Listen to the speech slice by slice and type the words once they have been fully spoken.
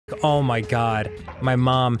oh my god. My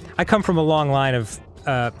mom... I come from a long line of,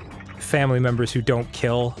 family members who don't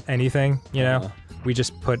kill anything, you know? We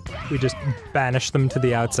just banish them to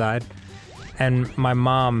the outside. And my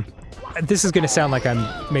mom... This is gonna sound like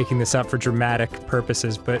I'm making this up for dramatic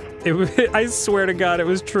purposes, but I swear to God it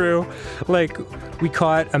was true. Like, we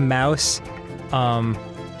caught a mouse. My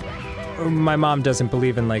mom doesn't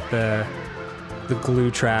believe in, like, the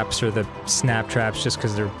glue traps or the snap traps just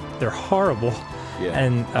because they're horrible. Yeah.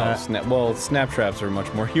 And, snap traps are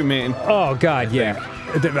much more humane. Oh God, yeah.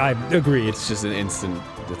 I agree. It's just an instant,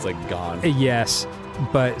 it's like gone. Yes.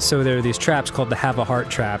 But, so there are these traps called the have a heart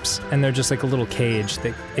traps, and they're just like a little cage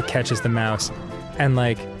that it catches the mouse. And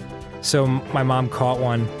like, so my mom caught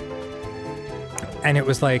one, and it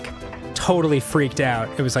was like totally freaked out.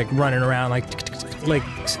 It was like running around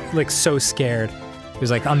like so scared. It was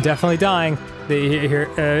like, I'm definitely dying.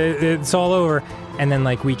 It's all over. And then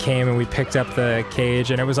like we came and we picked up the cage,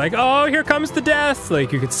 and it was like, oh, here comes the death!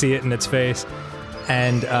 Like you could see it in its face.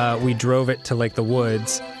 And we drove it to like the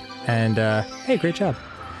woods. And, hey, great job.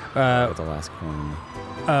 With the last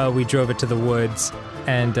coin. We drove it to the woods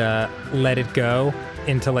and, let it go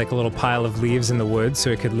into, like, a little pile of leaves in the woods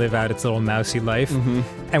so it could live out its little mousy life.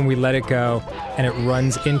 And we let it go, and it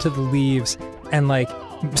runs into the leaves and, like,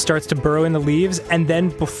 starts to burrow in the leaves, and then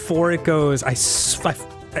before it goes, I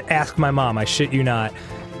ask my mom, I shit you not,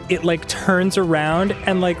 it, like, turns around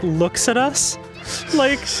and, like, looks at us,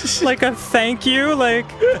 like a thank you, like,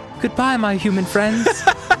 goodbye, my human friends.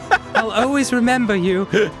 I'll always remember you.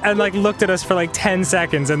 And like looked at us for like 10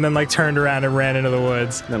 seconds and then like turned around and ran into the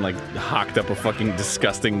woods. Then like hawked up a fucking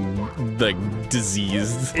disgusting, like,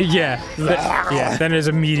 disease. Yeah. Yeah. Then it is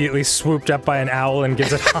immediately swooped up by an owl and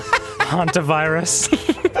gives it hantavirus.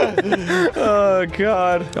 Oh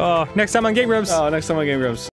god. Oh, next time on Game Grumps. Oh, next time on Game Grumps.